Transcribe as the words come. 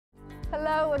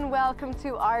Hello and welcome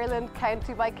to Ireland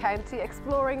County by County,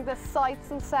 exploring the sights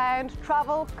and sound,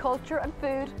 travel, culture and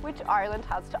food which Ireland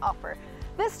has to offer.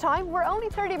 This time we're only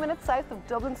 30 minutes south of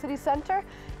Dublin city centre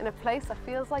in a place that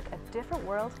feels like a different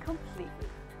world completely.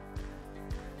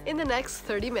 In the next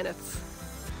 30 minutes,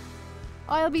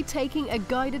 I'll be taking a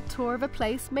guided tour of a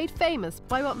place made famous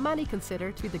by what many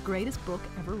consider to be the greatest book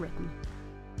ever written.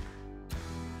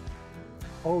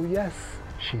 Oh yes,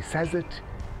 she says it,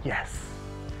 yes.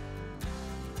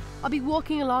 I'll be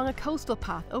walking along a coastal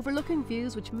path overlooking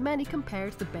views which many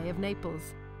compare to the Bay of Naples.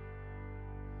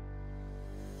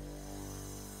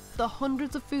 The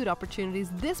hundreds of food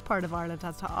opportunities this part of Ireland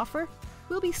has to offer,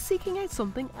 we'll be seeking out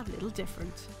something a little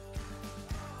different.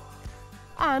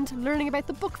 And learning about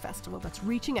the book festival that's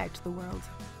reaching out to the world.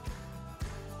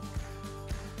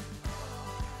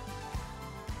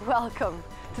 Welcome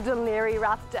to Dún Laoghaire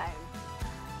Rathdown.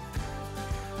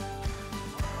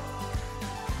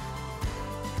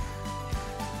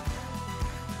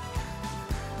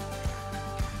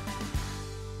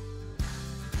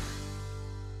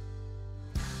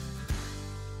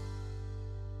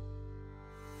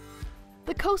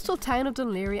 The coastal town of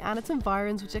Dún Laoghaire and its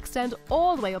environs, which extend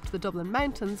all the way up to the Dublin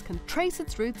mountains, can trace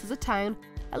its roots as a town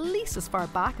at least as far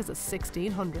back as the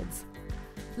 1600s.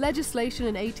 Legislation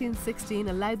in 1816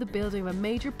 allowed the building of a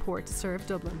major port to serve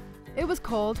Dublin. It was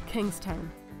called Kingstown,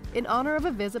 in honour of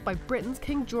a visit by Britain's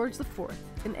King George IV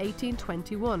in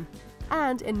 1821,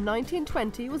 and in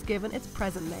 1920 was given its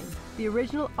present name, the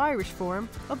original Irish form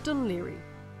of Dún Laoghaire.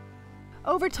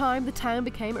 Over time, the town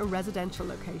became a residential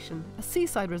location, a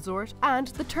seaside resort and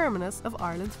the terminus of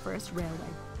Ireland's first railway.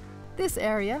 This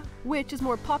area, which is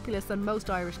more populous than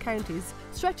most Irish counties,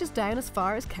 stretches down as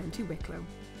far as County Wicklow.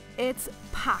 It's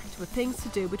packed with things to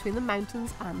do between the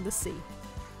mountains and the sea.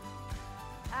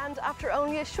 And after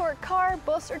only a short car,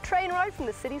 bus or train ride from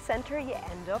the city centre, you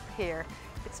end up here.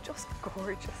 It's just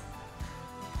gorgeous.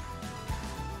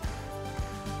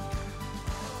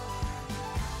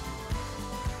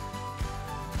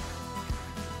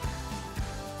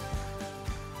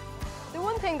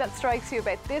 One thing that strikes you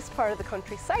about this part of the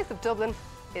country south of Dublin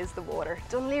is the water.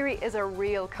 Dún Laoghaire is a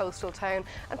real coastal town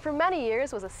and for many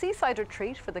years was a seaside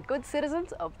retreat for the good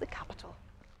citizens of the capital.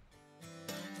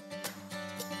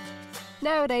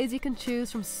 Nowadays you can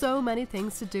choose from so many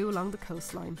things to do along the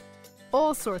coastline.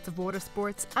 All sorts of water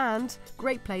sports and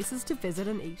great places to visit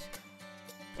and eat.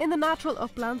 In the natural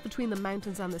uplands between the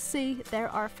mountains and the sea, there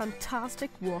are fantastic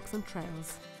walks and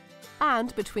trails.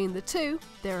 And between the two,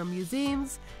 there are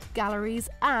museums, galleries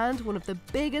and one of the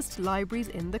biggest libraries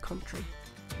in the country.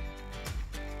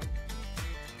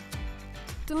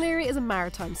 Dún Laoghaire is a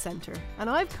maritime centre and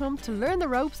I've come to learn the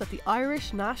ropes at the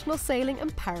Irish National Sailing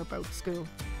and Powerboat School.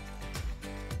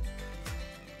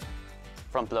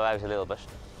 Front blow out a little bit.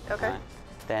 Okay.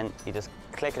 Then you just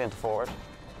click it into forward,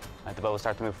 let the boat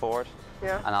start to move forward,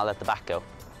 and I'll let the back go.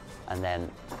 And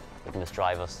then you can just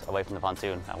drive us away from the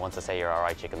pontoon, and once I say you're all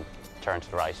right, you can turn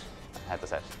to the right and head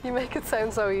this out. You make it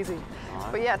sound so easy.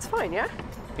 Right. But yeah, it's fine, yeah?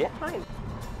 Yeah. Fine.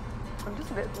 I'm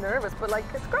just a bit nervous, but like,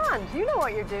 it's grand. You know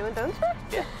what you're doing, don't you?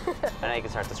 Yeah. And now you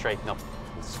can start to straighten up,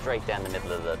 straight down the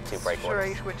middle of the two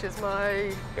breakwaters. Straight, which is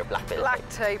my... Your black bit black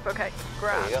tape. Okay,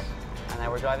 grand. There you go. And now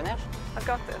we're driving out. I've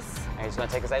got this. And you're just going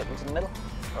to take us out into the middle,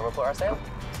 where we'll put our sail.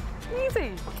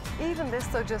 Easy. Even this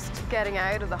though, just getting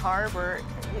out of the harbour,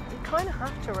 you kind of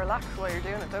have to relax while you're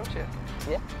doing it, don't you?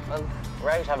 Yeah, well,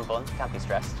 we're out having fun, can't be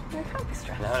stressed. You can't be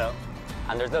stressed. No.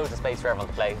 And there's loads of space for everyone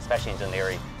to play, especially in Dún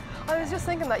Laoghaire. I was just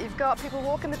thinking that you've got people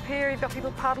walking the pier, you've got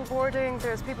people paddle boarding,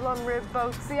 there's people on rib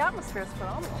boats. The atmosphere is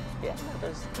phenomenal. Yeah,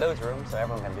 there's loads of room so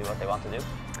everyone can do what they want to do.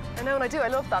 I know, and I do. I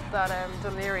love that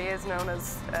Dún Laoghaire is known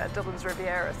as Dublin's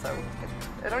Riviera, so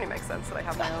it only makes sense that I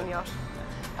have my own yacht.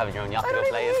 Having your own yacht to go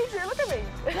play in. Look at me.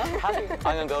 No, happy.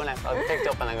 I'm going to go now. I'll pick it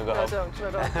up and I'm going to go home.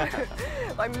 No,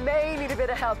 don't. I may need a bit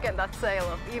of help getting that sail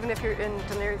up. Even if you're in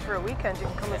Dún Laoghaire for a weekend, you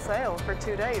can come and sail for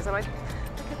 2 days. And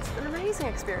it's an amazing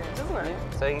experience, isn't it?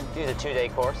 Yeah. So you can do the 2-day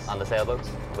course on the sailboats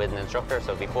with an instructor.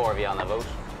 So it'll be 4 of you on a boat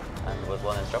and with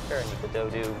one instructor. And you could go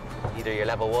do either your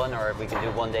level 1 or we can do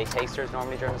 1-day tasters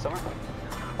normally during the summer.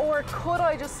 Or could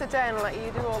I just sit down and let you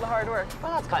do all the hard work?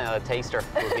 Well, that's kind of a taster.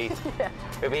 Would be,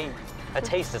 would be a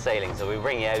taste of sailing. So we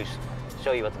bring you out,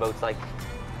 show you what the boat's like,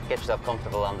 get yourself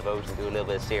comfortable on the boat and do a little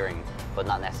bit of steering, but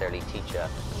not necessarily teach you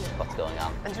what's going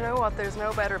on. And you know what? There's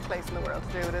no better place in the world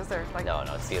to do it, is there? Like, no,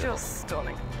 it's beautiful. Just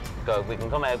stunning. Go. We can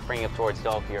come out, bring you up towards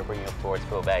Dalkey or bring you up towards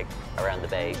Fullbeg around the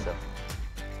bay. So.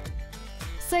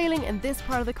 Sailing in this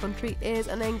part of the country is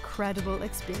an incredible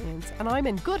experience, and I'm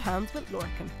in good hands with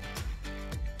Lorcan.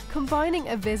 Combining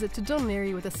a visit to Dún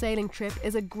Laoghaire with a sailing trip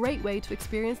is a great way to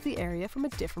experience the area from a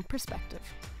different perspective.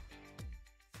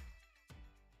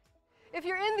 If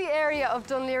you're in the area of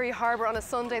Dún Laoghaire Harbour on a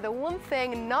Sunday, the one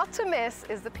thing not to miss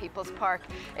is the People's Park.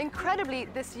 Incredibly,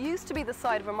 this used to be the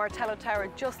site of a Martello Tower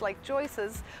just like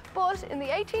Joyce's, but in the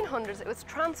 1800s it was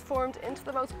transformed into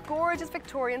the most gorgeous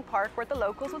Victorian park where the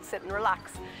locals would sit and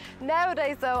relax.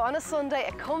 Nowadays though, on a Sunday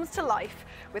it comes to life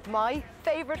with my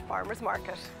favourite farmers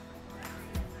market.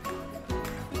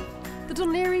 The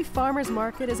Dún Laoghaire Farmers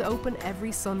Market is open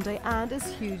every Sunday and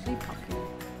is hugely popular.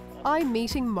 I'm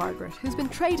meeting Margaret, who's been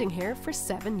trading here for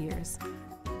 7 years.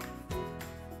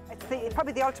 It's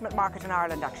probably the ultimate market in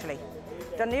Ireland, actually.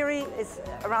 Dún Laoghaire is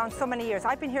around so many years.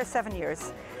 I've been here 7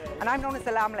 years, and I'm known as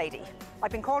the lamb lady. I've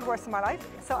been called worse in my life,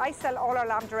 so I sell all our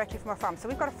lamb directly from our farm. So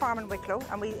we've got a farm in Wicklow,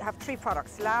 and we have 3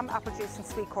 products: lamb, apple juice and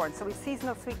sweet corn. So we've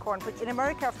seasonal sweet corn, which in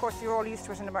America, of course, you're all used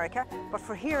to it in America, but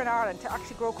for here in Ireland, to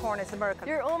actually grow corn is a miracle.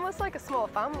 You're almost like a small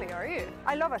family, are you?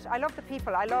 I love it. I love the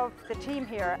people. I love the team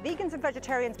here. Vegans and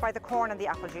vegetarians buy the corn and the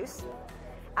apple juice.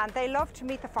 And they love to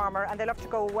meet the farmer, and they love to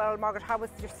go, well, Margaret, how was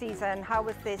your season? How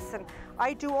was this? And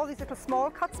I do all these little small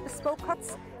cuts, bespoke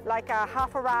cuts, like a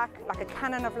half a rack, like a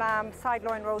cannon of lamb, side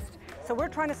loin roast. So we're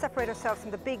trying to separate ourselves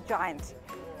from the big giant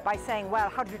by saying, well,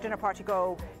 how did your dinner party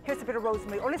go? Here's a bit of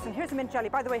rosemary. Or listen, here's a mint jelly.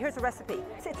 By the way, here's a recipe.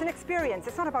 It's an experience.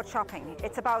 It's not about shopping.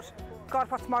 It's about,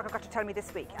 God, what's Margaret got to tell me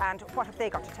this week? And what have they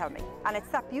got to tell me? And it's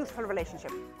that beautiful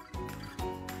relationship.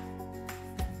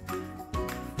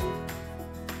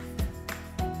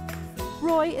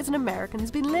 Roy is an American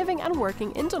who's been living and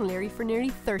working in Dún Laoghaire for nearly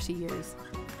 30 years.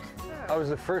 I was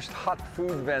the first hot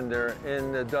food vendor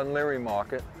in the Dún Laoghaire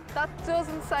market. That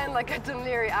doesn't sound like a Dún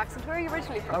Laoghaire accent. Where are you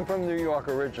originally from? I'm from New York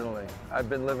originally. I've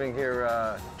been living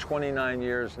here 29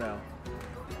 years now.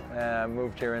 I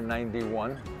moved here in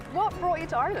 '91. What brought you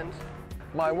to Ireland?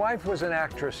 My wife was an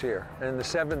actress here in the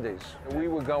 70s. We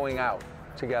were going out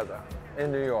together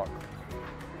in New York.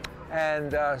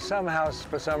 And somehow,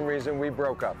 for some reason, we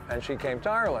broke up and she came to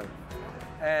Ireland.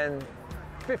 And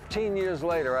 15 years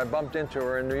later, I bumped into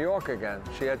her in New York again.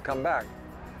 She had come back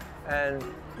and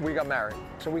we got married.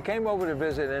 So we came over to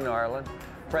visit in Ireland,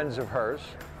 friends of hers,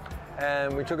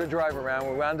 and we took a drive around.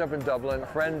 We wound up in Dublin. A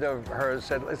friend of hers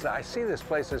said, listen, I see this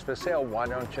place is for sale. Why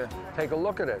don't you take a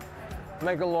look at it?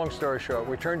 Make a long story short,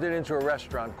 we turned it into a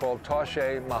restaurant called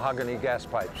Taoiseach Mahogany Gas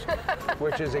Pipes,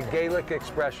 which is a Gaelic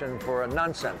expression for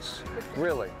nonsense,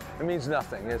 really. It means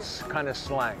nothing, it's kind of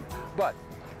slang. But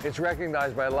it's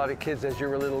recognized by a lot of kids as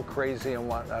you're a little crazy and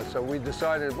whatnot. So we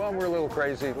decided, well, we're a little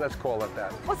crazy, let's call it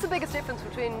that. What's the biggest difference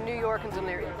between New York and Dún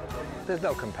Laoghaire? There's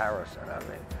no comparison, I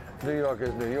mean. New York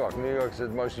is New York. New York is the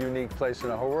most unique place in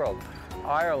the whole world.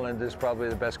 Ireland is probably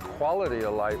the best quality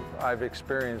of life I've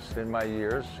experienced in my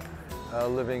years.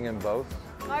 Living in both.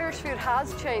 Irish food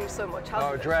has changed so much,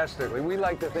 hasn't it? Oh, drastically. We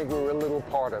like to think we were a little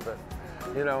part of it,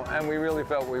 you know, and we really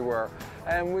felt we were.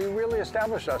 And we really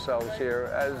established ourselves here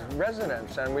as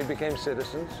residents, and we became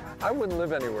citizens. I wouldn't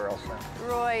live anywhere else now.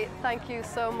 Roy, thank you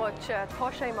so much.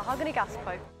 Taoiseach Mahogany Gas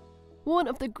Pipe. One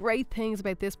of the great things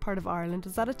about this part of Ireland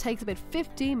is that it takes about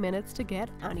 15 minutes to get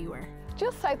anywhere.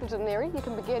 Just south of Dún Laoghaire, you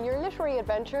can begin your literary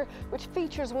adventure, which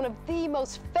features one of the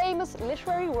most famous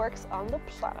literary works on the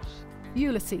planet.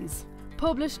 Ulysses,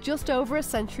 published just over a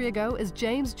century ago, is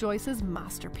James Joyce's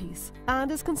masterpiece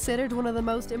and is considered one of the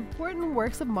most important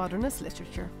works of modernist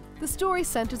literature. The story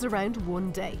centres around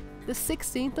one day, the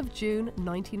 16th of June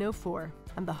 1904,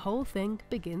 and the whole thing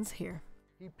begins here.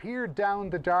 He peered down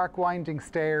the dark winding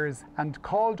stairs and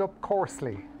called up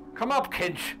coarsely, "Come up,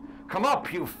 kids! Come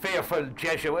up, you fearful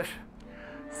Jesuit!"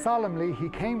 Solemnly he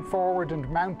came forward and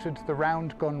mounted the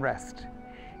round gun rest.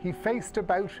 He faced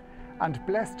about and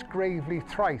blessed gravely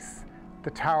thrice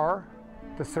the tower,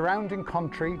 the surrounding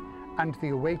country and the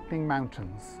awakening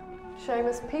mountains.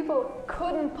 Seamus, people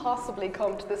couldn't possibly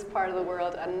come to this part of the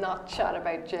world and not chat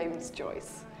about James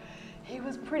Joyce. He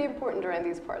was pretty important around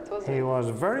these parts, wasn't he? He was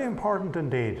very important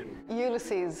indeed.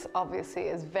 Ulysses obviously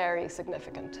is very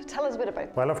significant. Tell us a bit about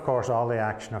that. Well, of course, all the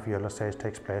action of Ulysses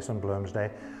takes place on Bloomsday.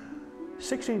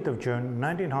 16th of June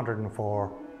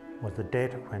 1904 was the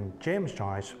date when James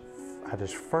Joyce had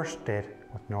his first date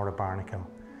with Nora Barnacle,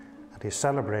 and he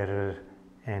celebrated it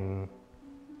in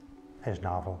his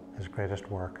novel, his greatest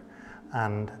work.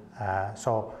 And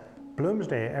so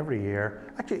Bloomsday every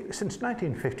year, actually since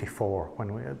 1954,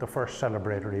 when the first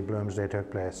celebratory Bloomsday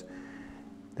took place,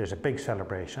 there's a big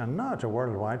celebration, and now it's a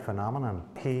worldwide phenomenon.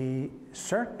 He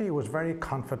certainly was very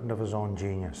confident of his own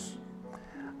genius.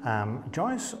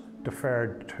 Joyce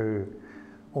deferred to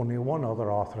only one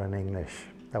other author in English,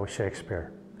 that was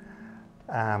Shakespeare.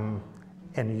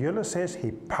 In Ulysses,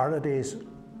 he parodies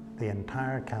the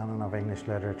entire canon of English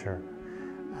literature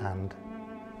and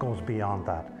goes beyond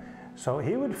that. So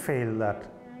he would feel that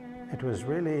it was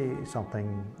really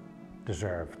something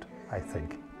deserved, I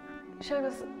think.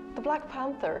 Seamus, the Black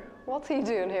Panther, what's he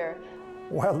doing here?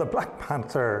 Well, the Black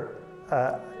Panther,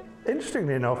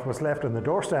 interestingly enough, was left on the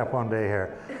doorstep one day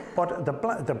here. But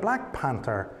the Black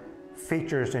Panther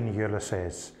features in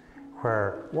Ulysses,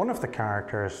 where one of the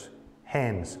characters,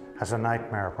 Haynes, has a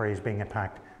nightmare where he's being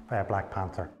attacked by a Black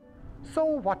Panther. So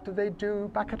what do they do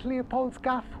back at Leopold's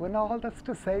Gaff when all that's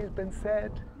to say has been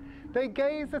said? They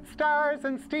gaze at stars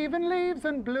and Stephen leaves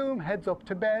and Bloom heads up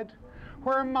to bed,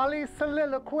 where Molly's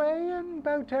soliloquying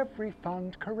about every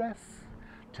fond caress,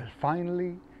 till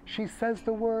finally she says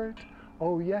the word,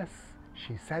 oh yes,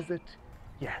 she says it,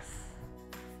 yes.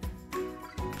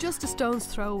 Just a stone's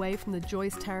throw away from the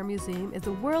Joyce Tower Museum is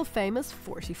the world-famous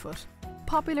 40-foot,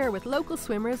 popular with local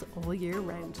swimmers all year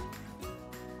round.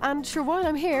 And sure, while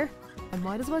I'm here, I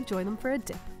might as well join them for a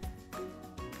dip.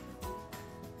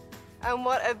 And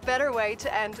what a better way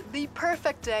to end the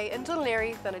perfect day in Dún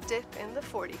Laoghaire than a dip in the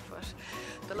 40-foot.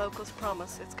 The locals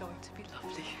promise it's going to be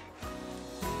lovely.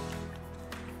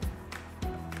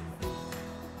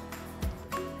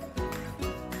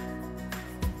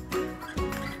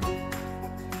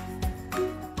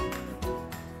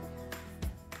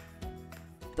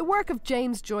 The work of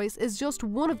James Joyce is just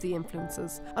one of the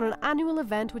influences on an annual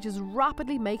event which is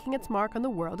rapidly making its mark on the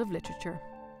world of literature.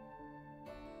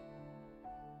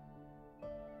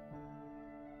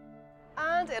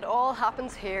 And it all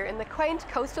happens here in the quaint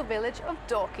coastal village of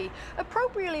Dalkey,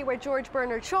 appropriately where George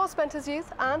Bernard Shaw spent his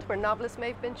youth and where novelist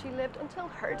Maeve Binchy lived until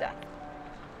her death.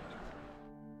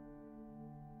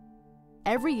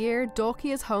 Every year,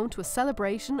 Dalkey is home to a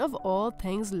celebration of all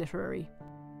things literary.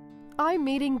 I'm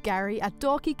meeting Gary at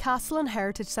Dalkey Castle and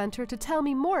Heritage Centre to tell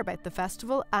me more about the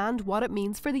festival and what it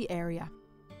means for the area.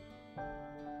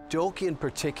 Dalkey in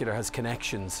particular has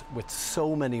connections with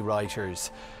so many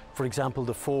writers. For example,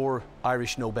 the 4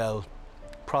 Irish Nobel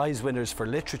Prize winners for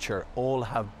literature all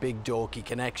have big Dalkey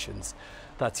connections.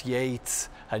 That's Yeats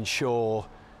and Shaw,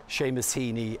 Seamus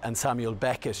Heaney and Samuel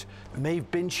Beckett. Maeve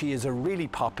Binchy is a really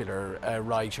popular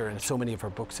writer, and so many of her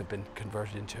books have been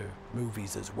converted into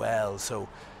movies as well. So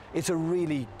it's a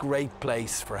really great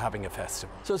place for having a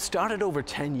festival. So it started over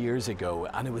 10 years ago,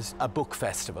 and it was a book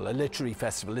festival, a literary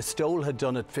festival. Listowel had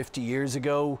done it 50 years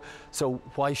ago, so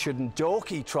why shouldn't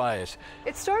Dalkey try it?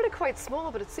 It started quite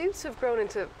small, but it seems to have grown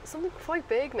into something quite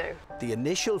big now. The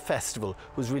initial festival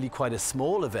was really quite a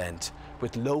small event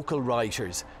with local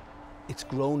writers. It's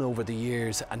grown over the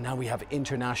years, and now we have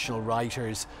international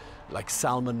writers like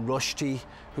Salman Rushdie,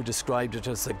 who described it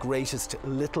as the greatest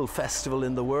little festival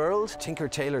in the world. Tinker,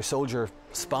 Tailor, Soldier,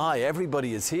 Spy,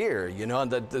 everybody is here, you know,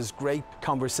 and there's great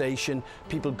conversation.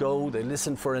 People go, they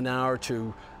listen for an hour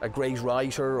to a great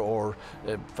writer or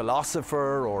a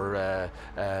philosopher or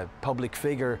a public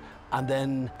figure, and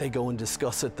then they go and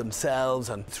discuss it themselves,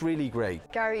 and it's really great.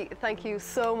 Gary, thank you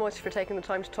so much for taking the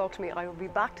time to talk to me. I will be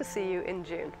back to see you in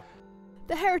June.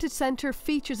 The Heritage Centre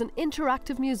features an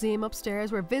interactive museum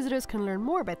upstairs where visitors can learn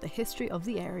more about the history of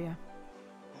the area.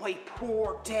 My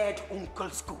poor dead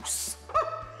uncle's goose.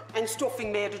 And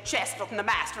stuffing made of chestnut and the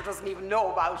master doesn't even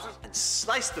know about it. And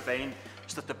slice the vein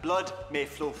so that the blood may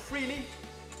flow freely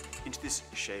into this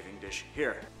shaving dish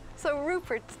here. So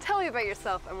Rupert, tell me about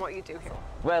yourself and what you do here.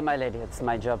 Well, my lady, it's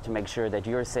my job to make sure that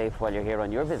you're safe while you're here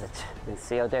on your visit. You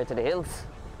see out there to the hills?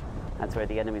 That's where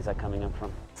the enemies are coming in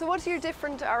from. So what do your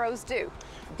different arrows do?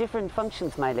 Different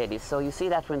functions, my ladies. So you see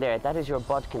that one there, that is your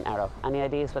bodkin arrow. Any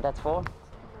ideas what that's for?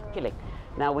 Killing.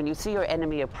 Now, when you see your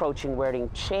enemy approaching wearing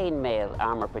chainmail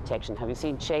armour protection, have you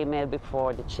seen chainmail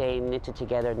before? The chain knitted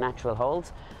together, natural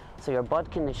holes. So your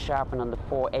bodkin is sharpened on the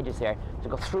 4 edges there to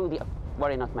go through the...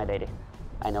 Worry not, my lady.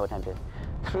 I know what I'm doing.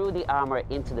 Through the armour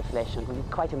into the flesh, and it will be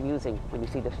quite amusing when you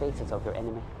see the faces of your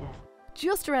enemy. Yes.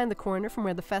 Just around the corner from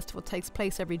where the festival takes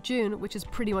place every June, which is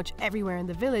pretty much everywhere in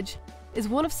the village, is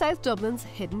one of South Dublin's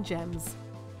hidden gems.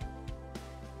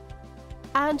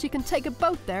 And you can take a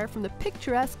boat there from the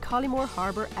picturesque Collymore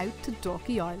Harbour out to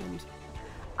Dalkey Island.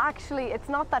 Actually, it's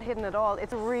not that hidden at all.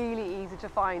 It's really easy to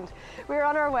find. We're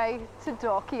on our way to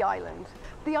Dalkey Island.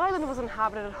 The island was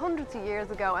inhabited hundreds of years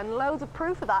ago, and loads of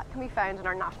proof of that can be found in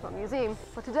our National Museum.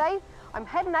 But today, I'm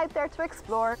heading out there to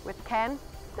explore with Ken,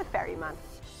 the ferryman.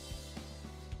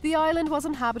 The island was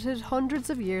inhabited hundreds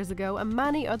of years ago, and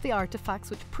many of the artefacts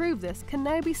which prove this can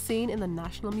now be seen in the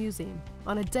National Museum.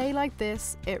 On a day like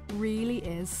this, it really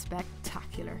is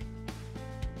spectacular.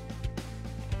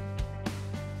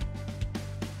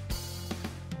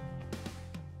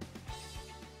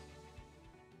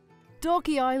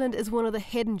 Dalkey Island is one of the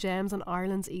hidden gems on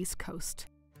Ireland's east coast.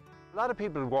 A lot of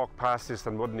people walk past this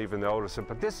and wouldn't even notice it,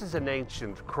 but this is an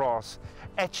ancient cross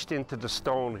etched into the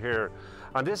stone here.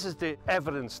 And this is the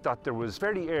evidence that there was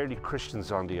very early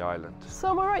Christians on the island. So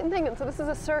am I right in thinking, so this is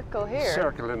a circle here?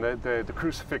 Circle and the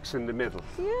crucifix in the middle.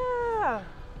 Yeah.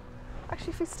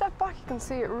 Actually, if you step back, you can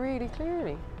see it really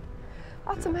clearly.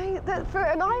 That's amazing. For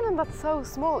an island that's so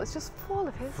small, it's just full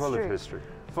of history. Full of history.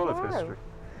 Full of history.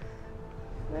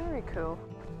 Very cool.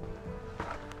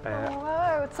 Oh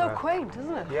wow, it's so quaint,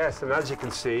 isn't it? Yes, and as you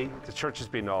can see, the church has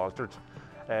been altered.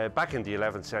 Back in the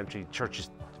 11th century,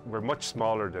 churches were much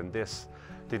smaller than this.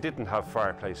 They didn't have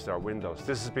fireplaces or windows.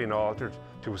 This has been altered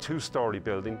to a two-storey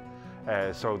building,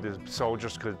 so the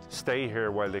soldiers could stay here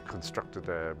while they constructed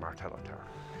the Martello Tower.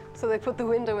 So they put the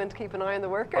window in to keep an eye on the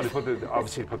workers? Oh, they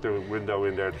obviously put the window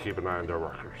in there to keep an eye on their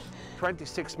workers.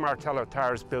 26 Martello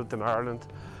Towers built in Ireland,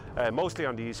 mostly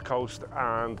on the east coast,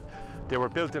 and they were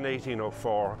built in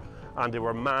 1804 and they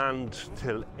were manned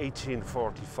till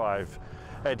 1845.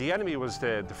 The enemy was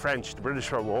the French. The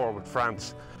British were at war with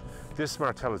France. This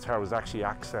Martello Tower was actually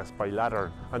accessed by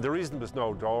ladder, and the reason there's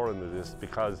no door into this is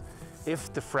because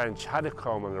if the French had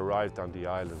come and arrived on the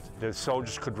island, the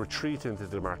soldiers could retreat into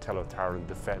the Martello Tower and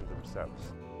defend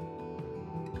themselves.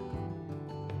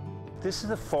 This is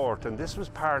a fort, and this was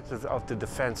part of the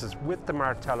defences with the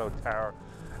Martello Tower.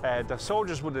 The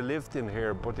soldiers would have lived in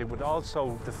here, but they would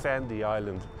also defend the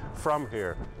island from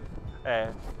here.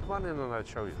 Come on in and I'll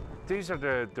show you. These are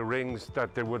the rings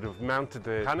that they would have mounted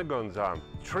the cannon guns on.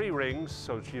 3 rings,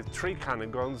 so you have 3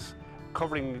 cannon guns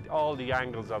covering all the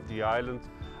angles of the island,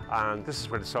 and this is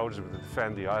where the soldiers would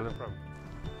defend the island from.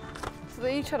 So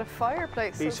they each had a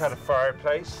fireplace? Each had a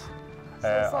fireplace.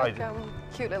 So it's like a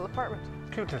cute little apartment.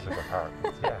 Cute little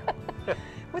apartment, yeah.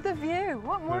 With a view,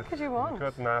 what more could you want?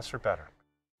 Couldn't ask for better.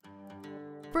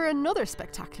 For another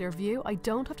spectacular view, I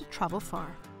don't have to travel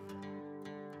far.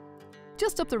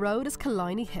 Just up the road is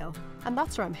Killiney Hill, and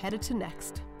that's where I'm headed to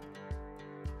next.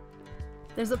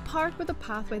 There's a park with a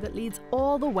pathway that leads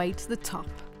all the way to the top.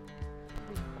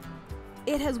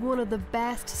 It has one of the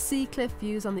best sea cliff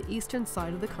views on the eastern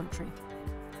side of the country.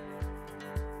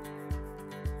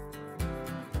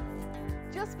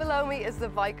 Just below me is the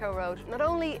Vico Road. Not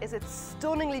only is it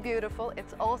stunningly beautiful,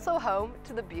 it's also home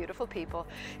to the beautiful people.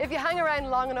 If you hang around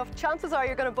long enough, chances are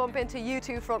you're going to bump into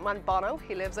U2 frontman Bono.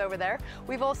 He lives over there.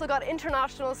 We've also got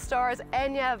international stars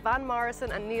Enya, Van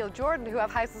Morrison and Neil Jordan, who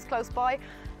have houses close by.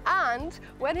 And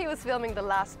when he was filming The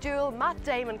Last Duel, Matt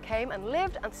Damon came and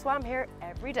lived and swam here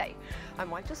every day. I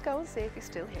might just go and see if he's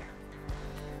still here.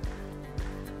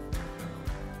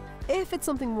 If it's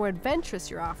something more adventurous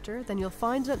you're after, then you'll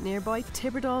find it at nearby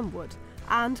Tibberdon Wood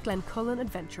and Glencullen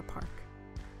Adventure Park.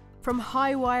 From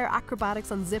high-wire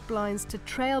acrobatics on zip lines to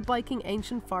trail biking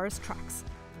ancient forest tracks,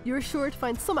 you're sure to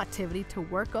find some activity to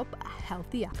work up a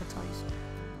healthy appetite.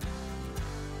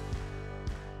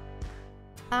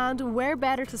 And where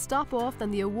better to stop off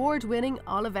than the award-winning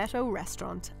Olivetto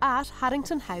restaurant at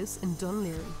Haddington House in Dún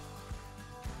Laoghaire.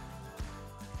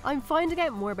 I'm finding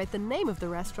out more about the name of the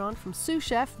restaurant from sous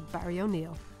chef Barry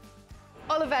O'Neill.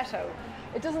 Olivetto.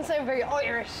 It doesn't sound very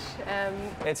Irish.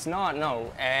 It's not,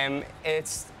 no.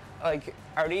 It's like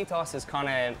our ethos is kind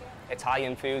of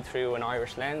Italian food through an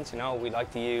Irish lens. You know, we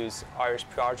like to use Irish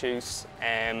produce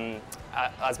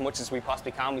as much as we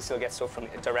possibly can. We still get stuff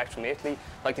direct from Italy,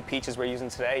 like the peaches we're using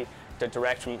today. They're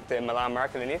direct from the Milan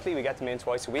market in Italy. We get them in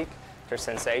twice a week. They're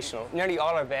sensational. Nearly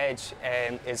all our veg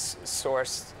is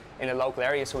sourced in the local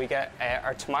area, so we get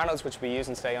our tomatoes, which we're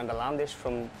using today on the land dish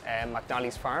from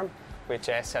McNally's farm, which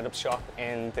set up shop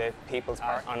in the People's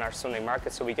Park on our Sunday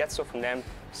market. So we get stuff from them.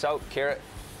 So, Ciara,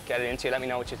 get it into you. Let me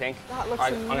know what you think. That looks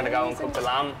amazing. I'm going to go and cook the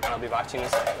lamb, and I'll be back to you in a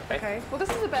second. Okay. Well,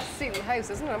 this is the best seat in the house,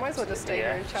 isn't it? I might as well just stay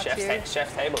here and chat to you.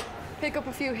 Chef's table. Pick up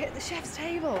a few. Hit the chef's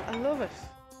table. I love it.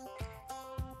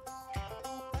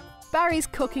 Barry's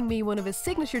cooking me one of his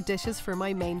signature dishes for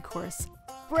my main course.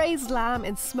 Braised lamb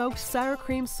in smoked sour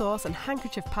cream sauce and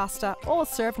handkerchief pasta, all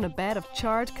served in a bed of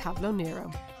charred Cavolo Nero.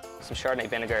 Some Chardonnay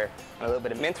vinegar and a little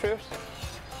bit of mint through it.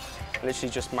 Literally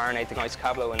just marinate the nice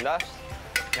Cavolo in that.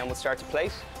 Then we'll start to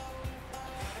plate.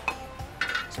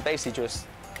 So basically just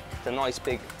the nice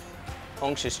big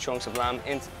unctuous chunks of lamb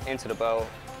into the bowl.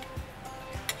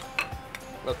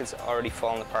 Look, it's already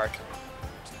fallen apart.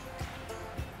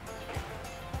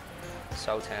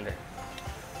 So tender.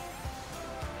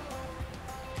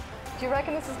 Do you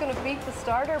reckon this is going to beat the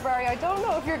starter, Barry? I don't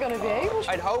know if you're going to be able to.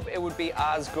 I'd hope it would be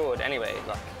as good anyway.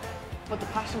 Look. But the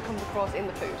passion comes across in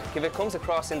the food. If it comes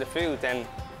across in the food, then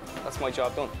that's my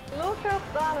job done. Look at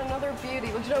that, another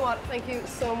beauty. Well, do you know what? Thank you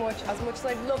so much. As much as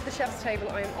I love the chef's table,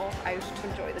 I am off out to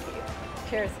enjoy the view.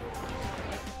 Cheers.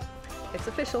 It's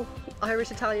official.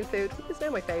 Irish Italian food is now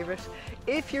my favourite.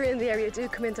 If you're in the area, do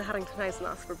come into Haddington House and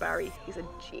ask for Barry. He's a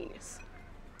genius.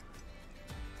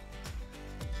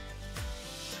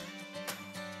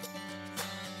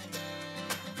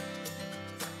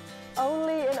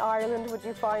 Only in Ireland would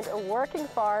you find a working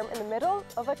farm in the middle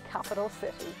of a capital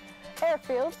city.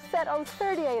 Airfield, set on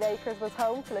 38 acres, was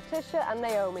home to Letitia and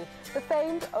Naomi, the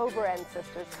famed Over-End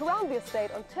sisters, who ran the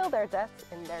estate until their deaths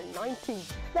in their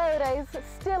 90s. Nowadays,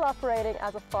 still operating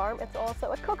as a farm, it's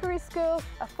also a cookery school,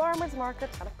 a farmer's market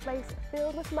and a place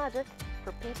filled with magic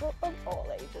for people of all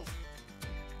ages.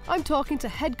 I'm talking to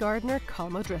head gardener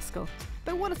Colm O'Driscoll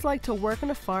about what it's like to work on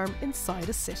a farm inside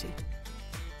a city.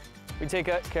 We take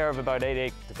care of about 8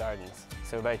 acres of gardens,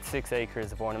 so about 6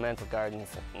 acres of ornamental gardens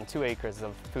and 2 acres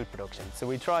of food production. So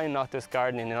we try and not just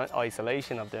garden in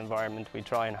isolation of the environment, we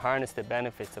try and harness the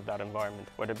benefits of that environment,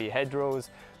 whether it be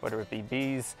hedgerows, whether it be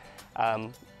bees.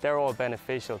 They're all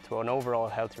beneficial to an overall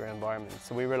healthier environment.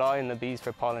 So we rely on the bees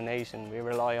for pollination, we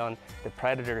rely on the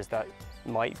predators that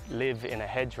might live in a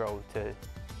hedgerow to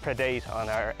predate on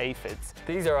our aphids.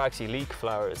 These are actually leek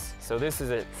flowers, so this is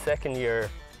a second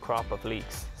year crop of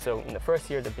leeks. So in the first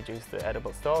year they produce the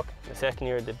edible stalk, the second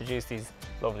year they produce these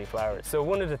lovely flowers. So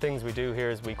one of the things we do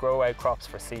here is we grow out crops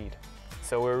for seed.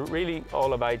 So we're really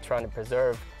all about trying to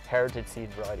preserve heritage seed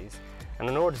varieties. And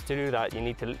in order to do that, you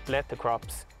need to let the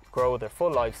crops grow their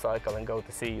full life cycle and go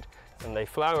to seed. And they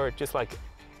flower just like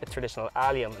a traditional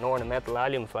allium, an ornamental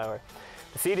allium flower.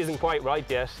 The seed isn't quite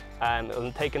ripe yet,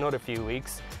 it'll take another few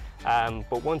weeks.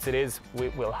 But once it is,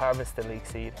 we'll harvest the leek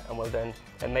seed and we'll then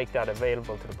make that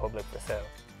available to the public for sale.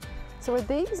 So are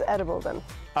these edible then?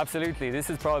 Absolutely. This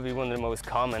is probably one of the most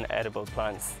common edible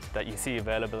plants that you see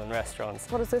available in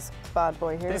restaurants. What is this bad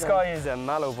boy here? This guy is a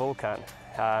mallow vulcan,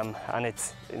 and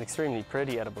it's an extremely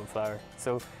pretty edible flower.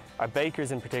 So our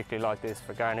bakers in particular like this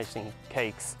for garnishing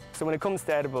cakes. So when it comes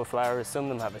to edible flowers, some of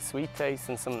them have a sweet taste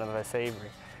and some of them have a savoury.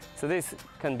 So this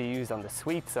can be used on the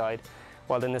sweet side,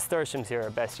 while the nasturtiums here are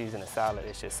best used in a salad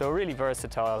dish. So a really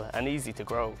versatile and easy to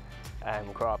grow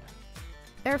crop.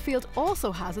 Airfield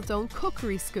also has its own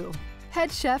cookery school.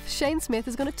 Head chef Shane Smith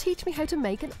is going to teach me how to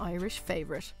make an Irish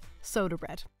favourite, soda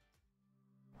bread.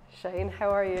 Shane, how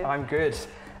are you? I'm good.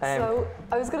 So,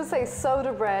 I was going to say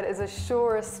soda bread is a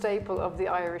sure staple of the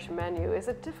Irish menu. Is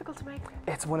it difficult to make?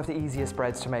 It's one of the easiest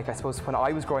breads to make. I suppose when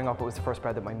I was growing up, it was the first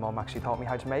bread that my mum actually taught me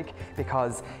how to make,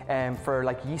 because for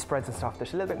like yeast breads and stuff,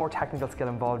 there's a little bit more technical skill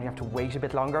involved and you have to wait a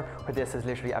bit longer, where this is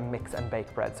literally a mix and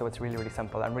bake bread. So it's really, really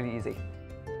simple and really easy.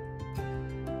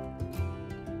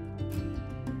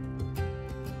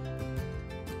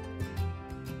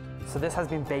 So this has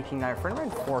been baking now for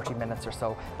around 40 minutes or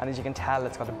so, and as you can tell,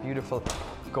 it's got a beautiful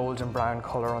golden brown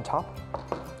colour on top.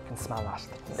 You can smell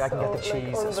that. I can get the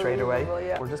cheese straight away.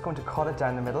 Yeah. We're just going to cut it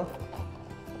down the middle,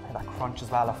 and that crunch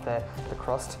as well off the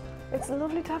crust. It's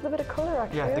lovely to have a bit of colour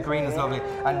actually. Yeah, the green is lovely,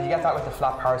 and you get that with the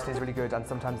flat parsley is really good, and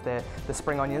sometimes the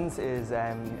spring onions is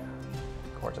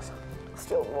gorgeous.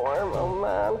 Still warm, oh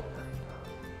man.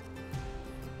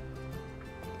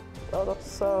 Oh,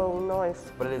 that's so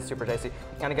nice. But it is super tasty.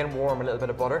 And again, warm, a little bit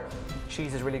of butter.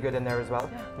 Cheese is really good in there as well.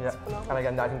 Yeah. And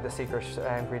again, I think the secret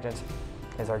ingredient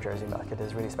is our Jersey milk. It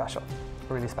is really special.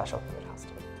 Really special. It has to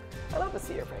be. And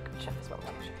obviously you're a very good chef as well,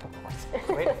 of course.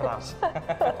 Waiting for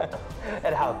that.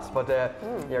 It helps, but yeah,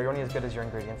 you're only as good as your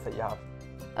ingredients that you have.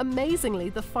 Amazingly,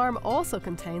 the farm also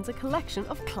contains a collection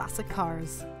of classic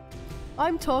cars.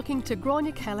 I'm talking to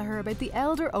Gráinne Kelleher about the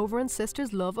elder Over-End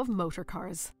sisters' love of motor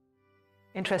cars.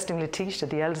 Interestingly, Letitia,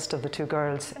 the eldest of the two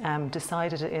girls,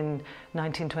 decided in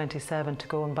 1927 to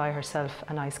go and buy herself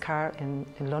a nice car in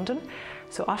London.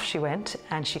 So off she went,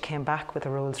 and she came back with a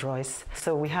Rolls Royce.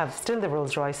 So we have still the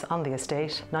Rolls Royce on the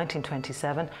estate,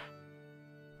 1927.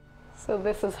 So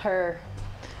this is her.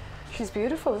 She's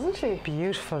beautiful, isn't she?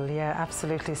 Beautiful, yeah,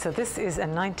 absolutely. So this is a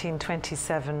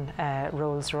 1927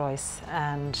 Rolls Royce,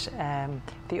 and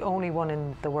the only one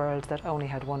in the world that only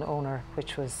had one owner,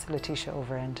 which was Letitia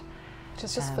Over-End. Which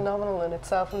is just phenomenal in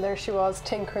itself, and there she was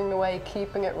tinkering away,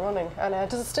 keeping it running. And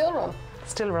does it still run?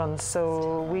 Still runs,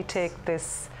 so we take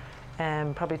this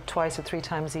probably 2 or 3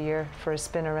 times a year for a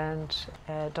spin around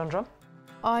Dundrum.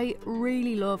 I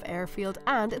really love Airfield,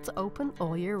 and it's open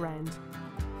all year round.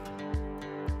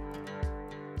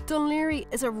 Dún Laoghaire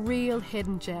is a real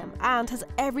hidden gem and has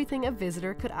everything a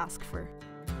visitor could ask for.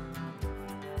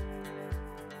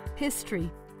 History,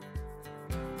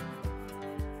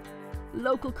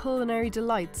 local culinary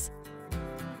delights,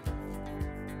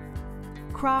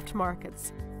 craft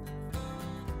markets,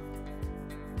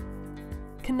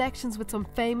 connections with some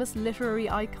famous literary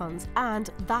icons, and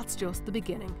that's just the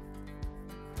beginning.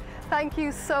 Thank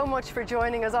you so much for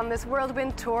joining us on this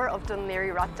whirlwind tour of Dún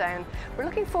Laoghaire Rathdown. We're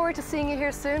looking forward to seeing you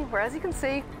here soon, where as you can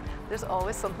see, there's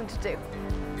always something to do.